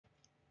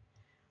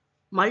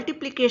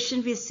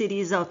Multiplication with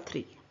series of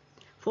 3.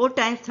 4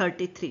 times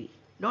 33.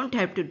 Don't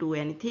have to do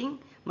anything.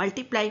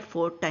 Multiply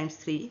 4 times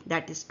 3,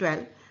 that is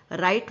 12.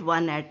 Write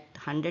 1 at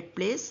hundred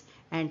place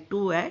and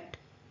 2 at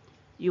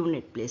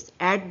unit place.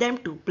 Add them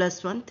 2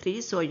 plus 1,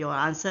 3. So your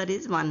answer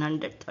is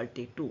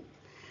 132.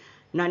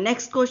 Now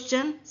next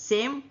question,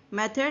 same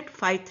method.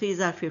 5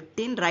 3s are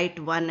 15. Write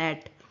 1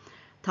 at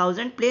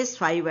thousand place,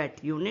 5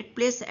 at unit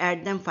place.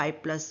 Add them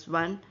 5 plus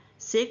 1,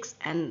 6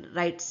 and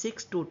write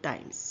 6 2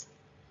 times.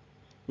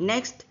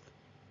 Next,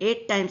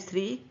 8 times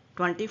 3,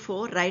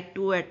 24. Write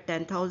 2 at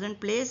 10,000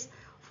 place,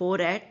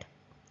 4 at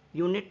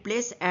unit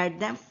place. Add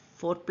them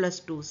 4 plus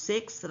 2,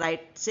 6.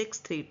 Write 6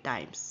 3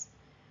 times.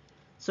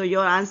 So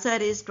your answer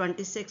is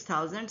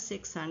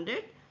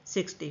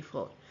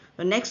 26,664.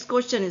 The next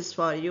question is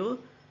for you.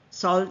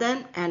 Solve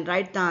them and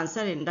write the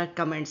answer in the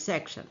comment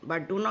section.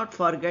 But do not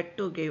forget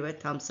to give a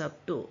thumbs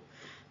up too.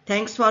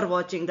 Thanks for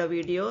watching the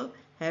video.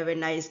 Have a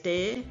nice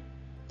day.